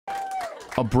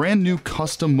a brand new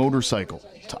custom motorcycle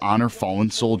to honor fallen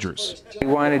soldiers. We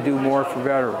want to do more for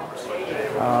veterans.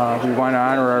 We want to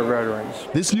honor our veterans.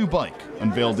 This new bike,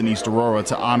 unveiled in East Aurora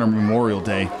to honor Memorial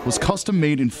Day, was custom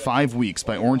made in 5 weeks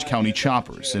by Orange County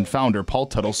Choppers and founder Paul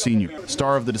Tuttle Sr.,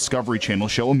 star of the Discovery Channel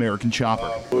show American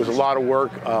Chopper. It was a lot of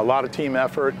work, a lot of team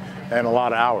effort, and a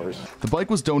lot of hours. The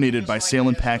bike was donated by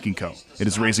Salem Packing Co. It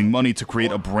is raising money to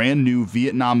create a brand new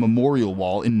Vietnam memorial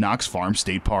wall in Knox Farm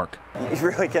State Park. You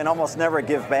really can almost never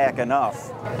give back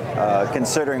enough,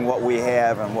 considering what we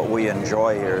have and what we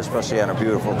enjoy here, especially on a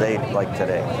beautiful day like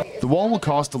today. The wall will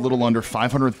cost a little under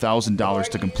 $500,000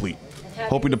 to complete,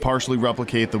 hoping to partially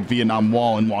replicate the Vietnam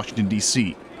Wall in Washington,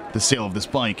 D.C. The sale of this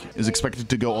bike is expected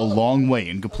to go a long way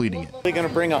in completing it. They're going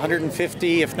to bring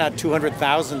 $150,000, if not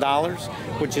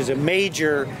 $200,000, which is a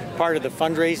major part of the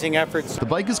fundraising efforts. The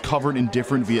bike is covered in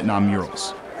different Vietnam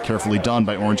murals, carefully done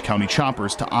by Orange County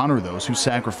Choppers to honor those who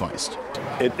sacrificed.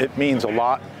 It means a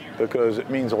lot because it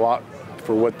means a lot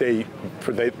for what they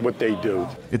do.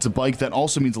 It's a bike that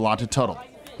also means a lot to Tuttle,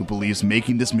 who believes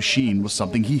making this machine was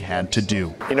something he had to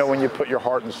do. You know, when you put your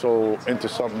heart and soul into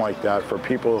something like that, for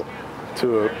people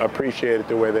to appreciate it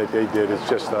the way that they did, it's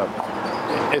just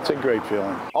it's a great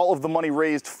feeling. All of the money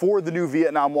raised for the new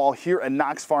Vietnam Wall here at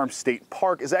Knox Farm State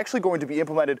Park is actually going to be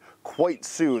implemented quite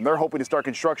soon. They're hoping to start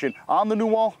construction on the new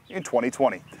wall in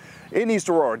 2020. In East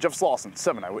Aurora, Jeff Slauson,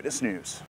 7 Eyewitness News.